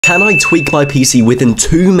Can I tweak my PC within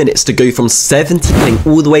 2 minutes to go from 70 ping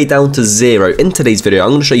all the way down to 0? In today's video, I'm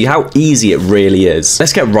going to show you how easy it really is.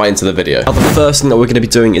 Let's get right into the video. Now, the first thing that we're going to be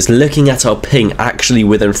doing is looking at our ping actually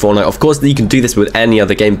within Fortnite. Of course, you can do this with any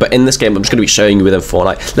other game, but in this game, I'm just going to be showing you within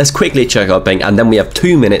Fortnite. Let's quickly check our ping, and then we have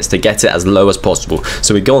 2 minutes to get it as low as possible.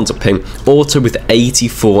 So we go on to ping, auto with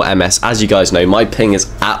 84 ms. As you guys know, my ping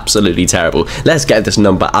is absolutely terrible. Let's get this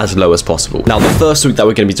number as low as possible. Now, the first tweak that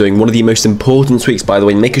we're going to be doing, one of the most important tweaks, by the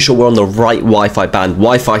way, making sure we're on the right Wi-Fi band.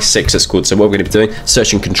 Wi-Fi 6 is called. So what we're going to be doing,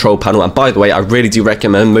 searching control panel. And by the way, I really do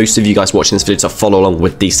recommend most of you guys watching this video to follow along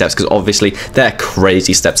with these steps, because obviously they're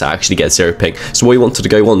crazy steps to actually get 0 ping. So what you want to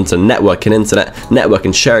go on to network and internet, network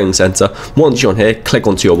and sharing center. Once you're on here, click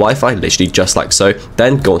onto your Wi-Fi, literally just like so.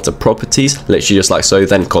 Then go into properties, literally just like so.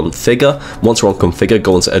 Then configure. Once we're on configure,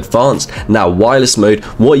 go into advanced. Now wireless mode,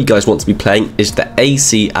 what you guys want to be playing is the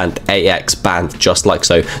AC and AX band, just like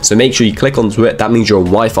so. So make sure you click onto it. That means you're on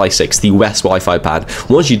Wi-Fi 6, the West Wi-Fi band.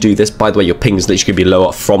 Once you do this, by the way, your ping is literally going to be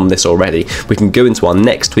lower from this already. We can go into our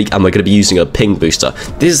next tweak, and we're going to be using a ping booster.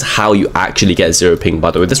 This is how you actually get 0 ping, by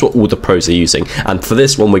the way. This is what all the pros are using. And for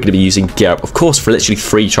this one, we're going to be using Gear Up, of course, for literally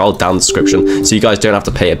free trial down the description, so you guys don't have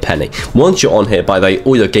to pay a penny. Once you're on here, by the way,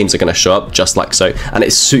 all your games are going to show up just like so, and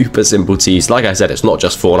it's super simple to use. Like I said, it's not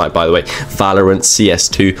just Fortnite, by the way. Valorant,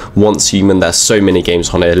 CS2, Once Human, there's so many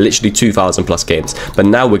games on here, literally 2,000 plus games. But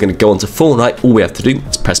now we're going to go on to Fortnite. All we have to do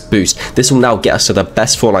is press boost. This will now get us to the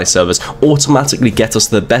best Fortnite servers, automatically get us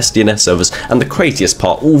to the best DNS servers, and the craziest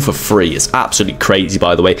part, all for free. It's absolutely crazy,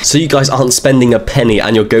 by the way. So you guys aren't spending a penny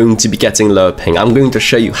and you're going to be getting lower ping. I'm going to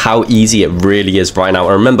show you how easy it really is right now.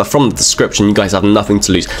 And remember, from the description, you guys have nothing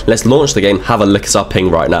to lose. Let's launch the game, have a look at our ping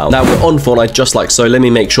right now. Now we're on Fortnite just like so. Let me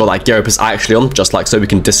make sure that Gear Up is actually on, just like so. We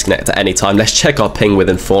can disconnect at any time. Let's check our ping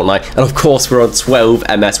within Fortnite. And of course, we're on 12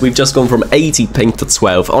 ms. We've just gone from 80 ping to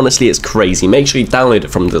 12. Honestly, it's crazy. Make sure you download it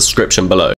from the description below.